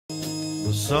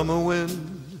The summer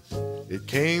wind, it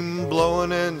came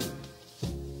blowing in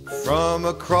from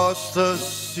across the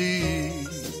sea.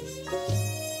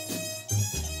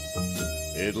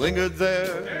 It lingered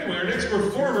there. Anyway, our next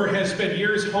performer has spent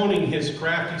years honing his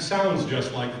craft. He sounds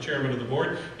just like the chairman of the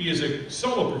board. He is a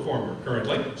solo performer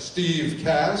currently. Steve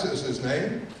Kaz is his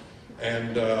name,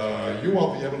 and you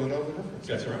won't be able to know the difference.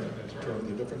 That's right. That's right.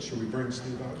 The difference. Should we bring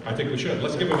Steve out? I think we should.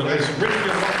 Let's give him a nice rich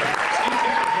welcome. Steve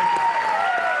Kaz.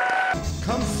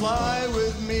 Come fly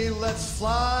with me, let's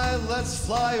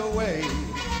fly away.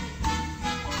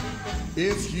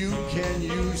 If you can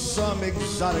use some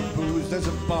exotic booze, there's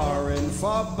a bar in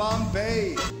far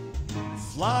Bombay.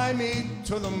 Fly me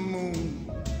to the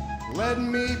moon, let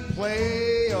me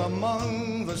play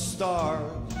among the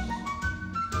stars.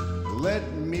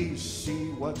 Let me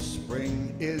see what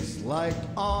spring is like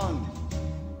on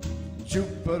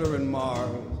Jupiter and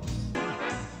Mars.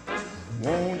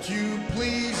 Won't you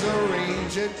please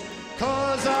arrange it,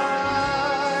 'cause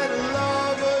I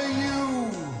love you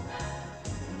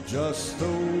just the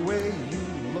way you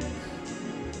look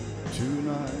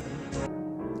tonight.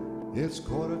 It's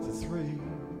 2:45.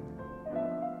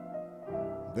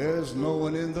 There's no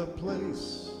one in the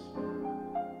place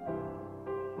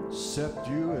except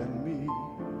you and me.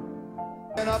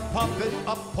 And a puppet,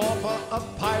 a pauper, a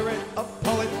pirate, a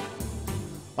poet,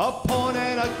 a pawn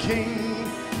and a king.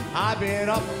 I've been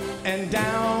up and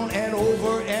down and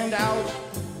over and out,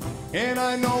 and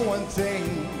I know one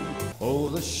thing. Oh,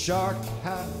 the shark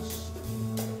has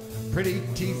pretty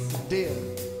teeth, dear,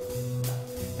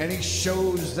 and he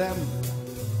shows them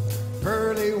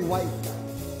pearly white.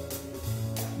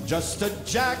 Just a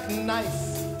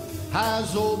jackknife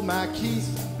has old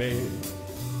Macheath, babe,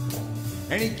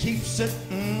 and he keeps it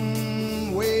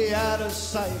way out of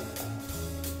sight.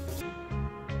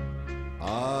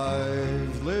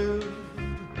 I've lived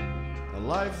a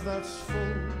life that's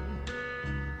full.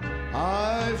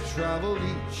 I've traveled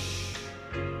each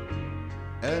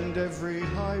and every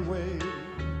highway,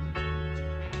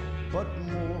 but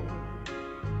more,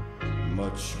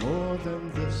 much more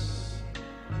than this,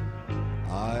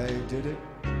 I did it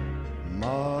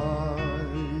my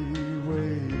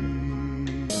way.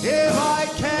 If I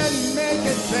can make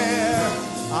it there,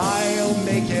 I'll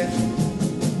make it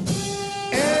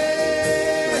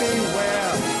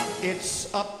anywhere. It's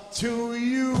up to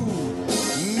you,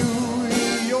 New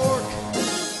York,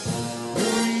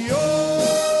 New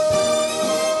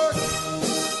York,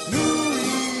 New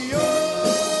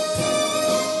York.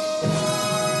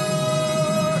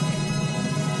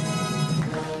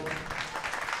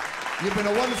 You've been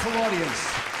a wonderful audience.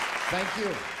 Thank you.